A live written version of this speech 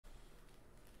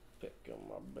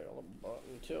belly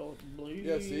button till it bleeds.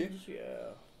 Yeah, see?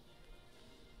 Yeah.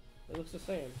 It looks the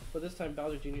same, but this time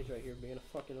Bowser Jr.'s right here being a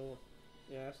fucking old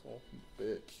asshole.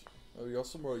 Bitch. Oh, you're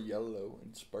also more yellow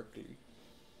and sparkly.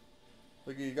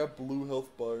 Look, you got blue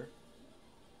health bar.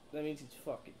 That means he's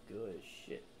fucking good as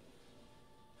shit.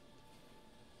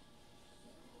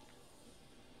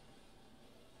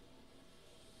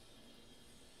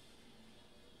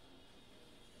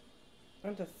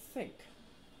 And to think,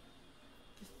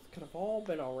 this could have all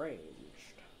been arranged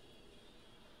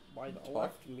by the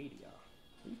left media.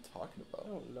 What are you talking I about?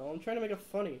 don't know. I'm trying to make it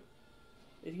funny.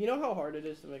 You know how hard it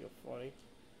is to make it funny?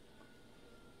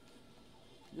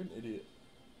 You're an idiot.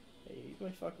 Hey, eat my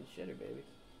fucking shitter, baby.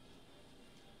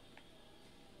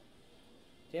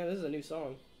 Damn, this is a new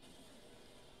song.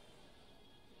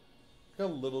 Look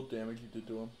how little damage you did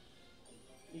to him.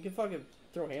 You can fucking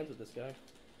throw hands with this guy.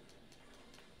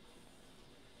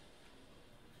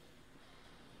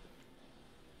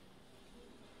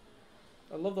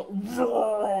 I love the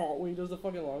when he does the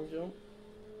fucking long jump.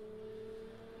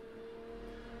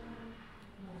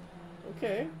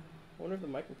 Okay. I wonder if the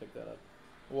mic can pick that up.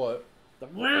 What? The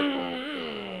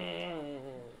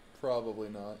Probably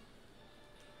not.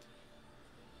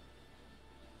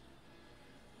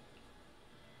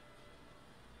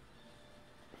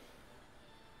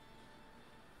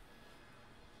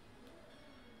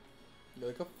 Yeah,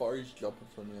 look how far he's jumping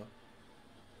from you.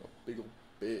 A big ol'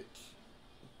 bitch.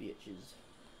 bitches.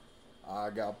 I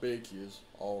got bitches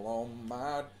all on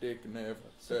my dick and every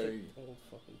Such day. an old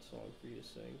fucking song for you to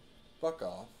sing. Fuck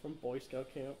off. From Boy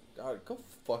Scout camp. God, go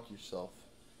fuck yourself.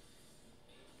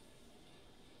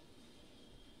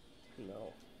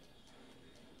 No.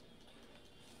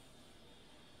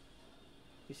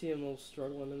 You see him a little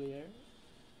struggling in the air?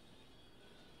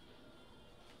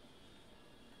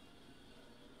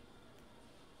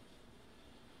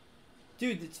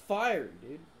 Dude, it's fire,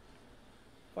 dude.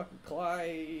 Fucking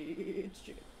Clyde's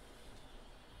chicken.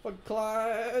 Fucking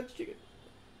Clyde's chicken.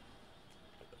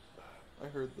 I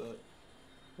heard that.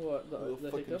 What? Little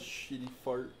The fucking hiccup? shitty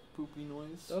fart poopy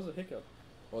noise. That was a hiccup.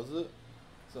 Was it?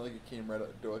 It's not like it came right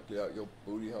out, directly out your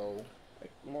booty hole.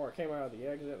 Like, more it came out of the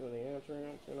exit than the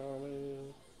entrance, you know what I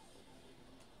mean?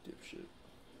 Dipshit.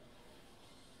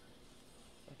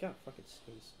 I gotta fucking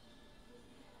sneeze.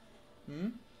 Hmm?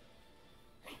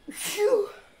 Phew!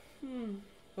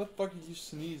 How the fuck did you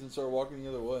sneeze and start walking the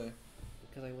other way?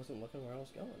 Because I wasn't looking where I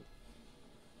was going.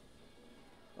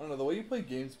 I don't know, the way you play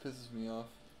games pisses me off.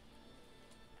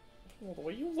 Well, the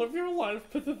way you live your life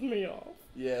pisses me off.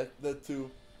 Yeah, that too.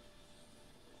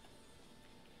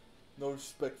 No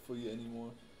respect for you anymore.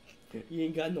 You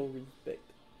ain't got no respect.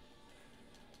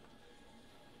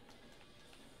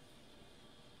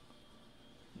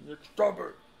 You're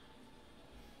stubborn.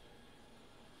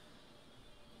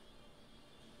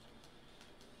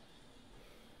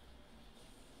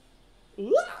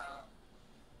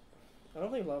 I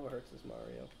don't think lava hurts this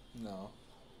Mario. No.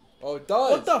 Oh, it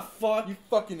does! What the fuck? You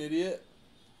fucking idiot.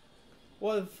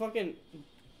 What, if fucking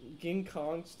King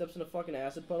Kong steps in a fucking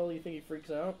acid puddle, you think he freaks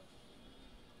out?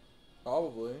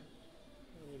 Probably.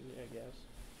 I mean, I guess.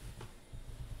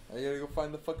 I gotta go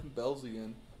find the fucking bells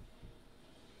again.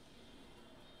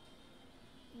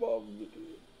 Mom,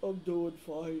 I'm doing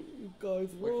fine. You guys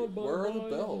Where are the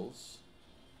bells?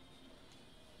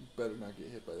 You better not get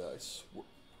hit by that, I swear.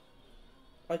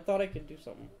 I thought I could do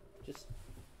something. Just,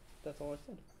 that's all I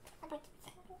said.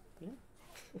 Yeah.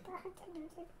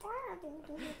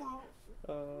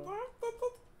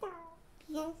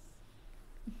 Yes.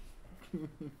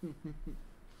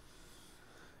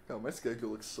 God, my schedule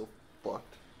looks so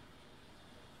fucked.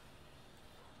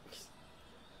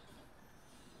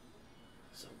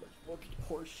 So much fucking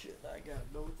horse shit I gotta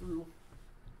go through.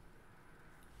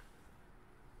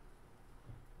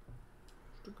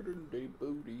 Stick it in the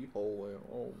booty hole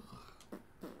and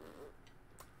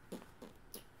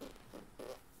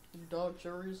Your dog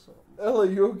sure is something. Ella,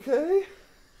 you okay?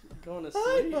 Going to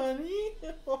Hi, sleep. honey.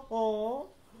 Aww.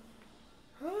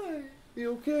 Hi.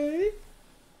 You okay?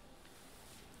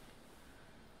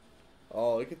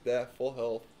 Oh, look at that. Full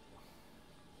health.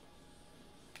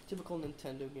 Typical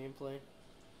Nintendo gameplay.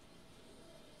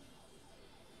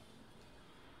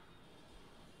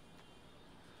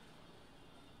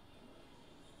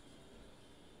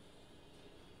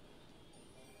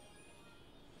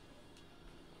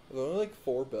 Are there only like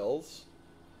 4 bells?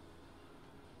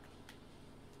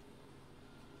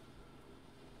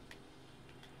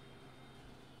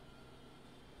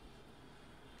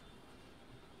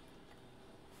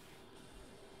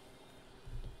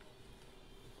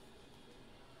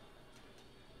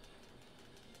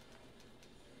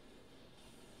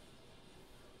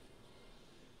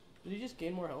 Did he just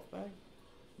gain more health back?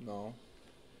 No.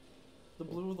 The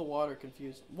blue of the water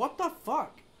confused. What the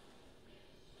fuck?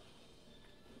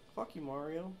 Fuck you,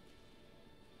 Mario.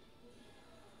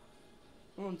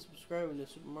 I'm unsubscribing to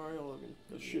Super Mario Logan.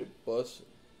 This shit busted.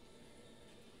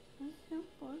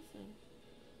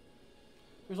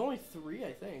 There's only 3,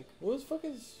 I think. What the fuck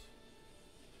is...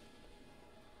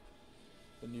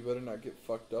 Then you better not get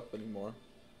fucked up anymore.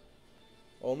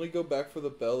 Only go back for the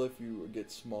bell if you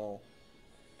get small.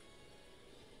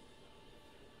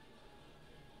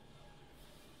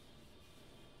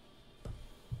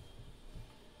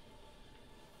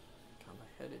 God, my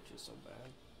head itches so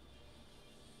bad.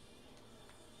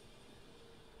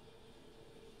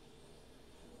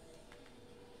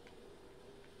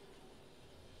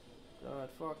 God,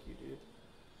 fuck you, dude.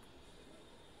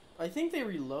 I think they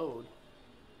reload.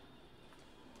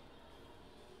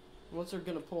 Unless they're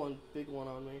gonna pull a big one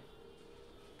on me.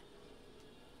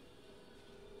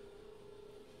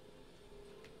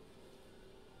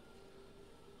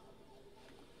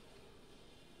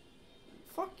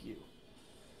 Fuck you.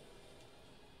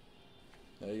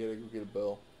 Now you gotta go get a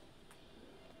bell.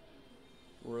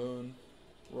 Run.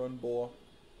 Run, boy.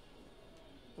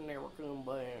 Never come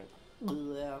back.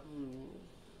 Blah.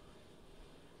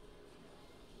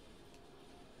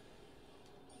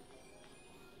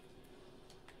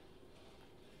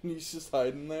 He's just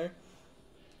hiding there.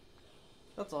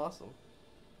 That's awesome.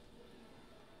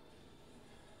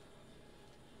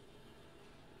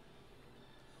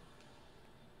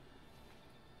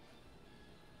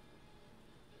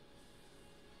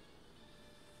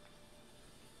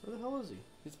 Where the hell is he?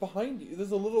 He's behind you. There's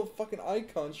a little fucking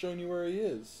icon showing you where he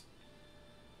is.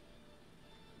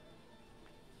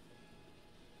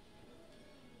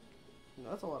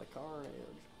 That's a lot of carnage.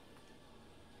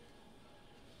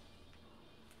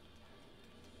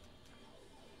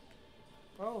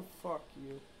 Oh, fuck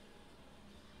you.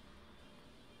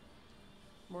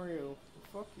 Mario,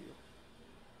 fuck you.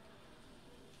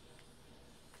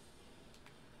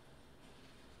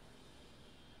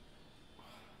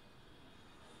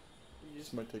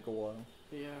 This might take a while.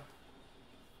 Yeah.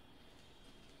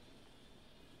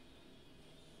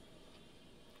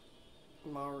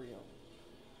 Mario.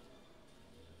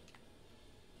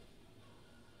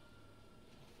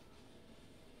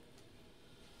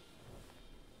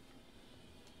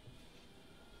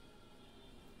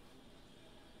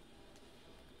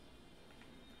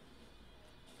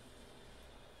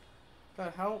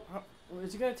 God, how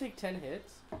is it gonna take 10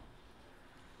 hits?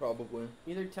 Probably.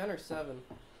 Either 10 or 7.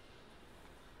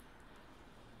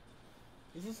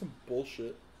 This is some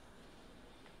bullshit.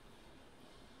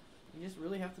 You just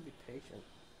really have to be patient.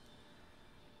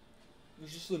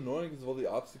 It's just annoying because of all the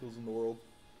obstacles in the world.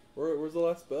 Where's the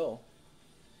last bell?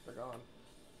 They're gone.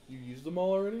 You used them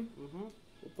all already? Mm-hmm.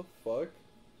 What the fuck?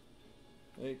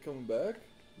 Ain't coming back?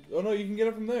 Oh no, you can get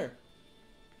it from there.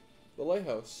 The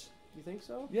lighthouse. You think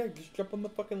so? Yeah, just jump on the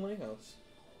fucking lighthouse.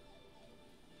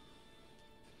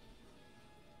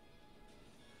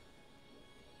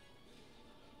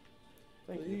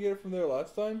 Thank Did you. you get it from there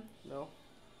last time? No.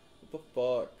 What the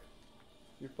fuck?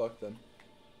 You're fucked then.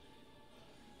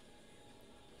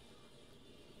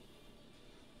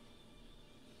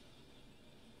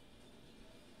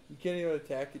 You can't even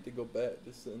attack it to go back.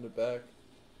 Just send it back.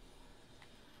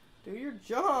 Do your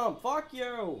jump! Fuck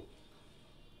you!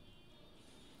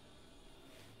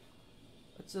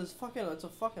 It's a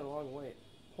fucking long wait.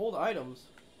 Hold items.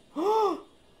 I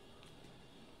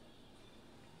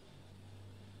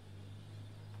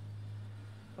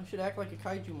should act like a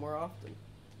kaiju more often.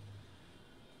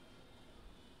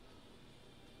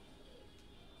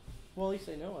 Well, at least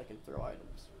I know I can throw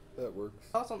items. That works.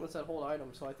 I saw something that said hold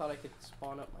items, so I thought I could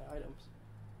spawn up my items.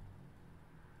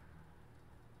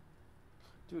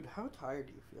 Dude, how tired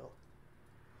do you feel?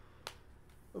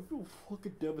 I feel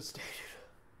fucking devastated.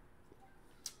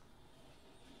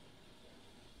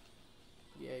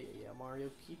 Yeah, Mario,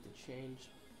 keep the change.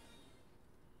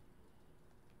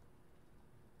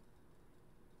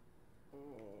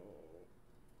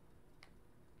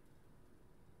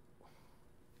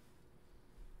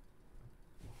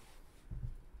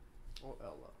 Oh,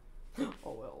 Ella.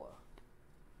 Oh, Ella.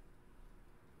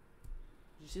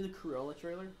 Did you see the Cruella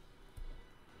trailer?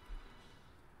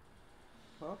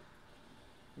 Huh?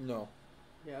 No.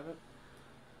 You haven't?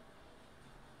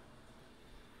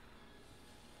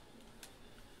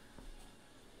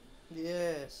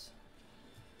 Yes.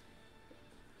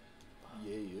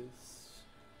 Yes.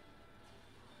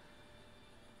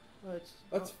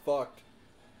 That's fucked.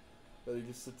 That he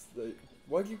just sits there.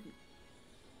 Why'd you...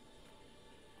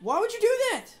 Why would you do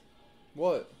that?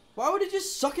 What? Why would it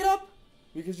just suck it up?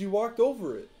 Because you walked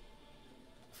over it.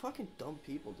 Fucking dumb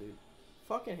people, dude.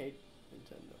 Fucking hate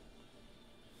Nintendo.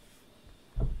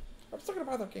 I'm still gonna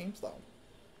buy their games though.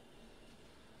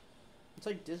 It's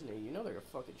like Disney. You know they're a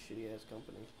fucking shitty ass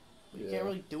company. But you Yeah. can't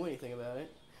really do anything about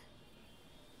it.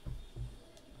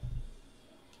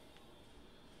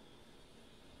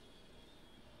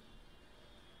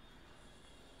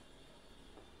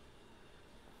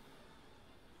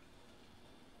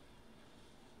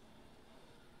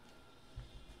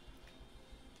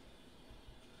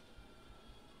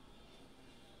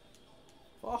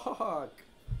 Fuck.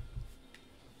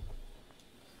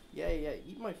 Yeah,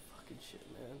 eat my fucking shit,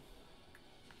 man.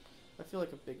 I feel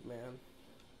like a big man.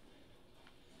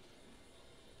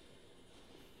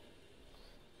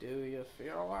 Do you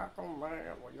feel like a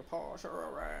man when you push her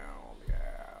around?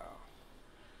 Yeah.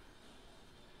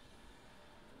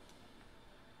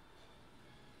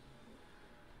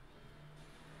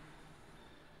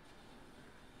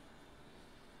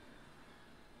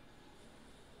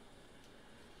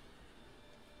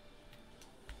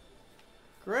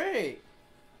 Great!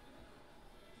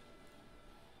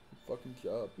 Fucking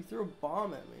job. You threw a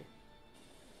bomb at me.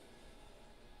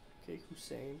 Okay,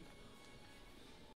 Hussein.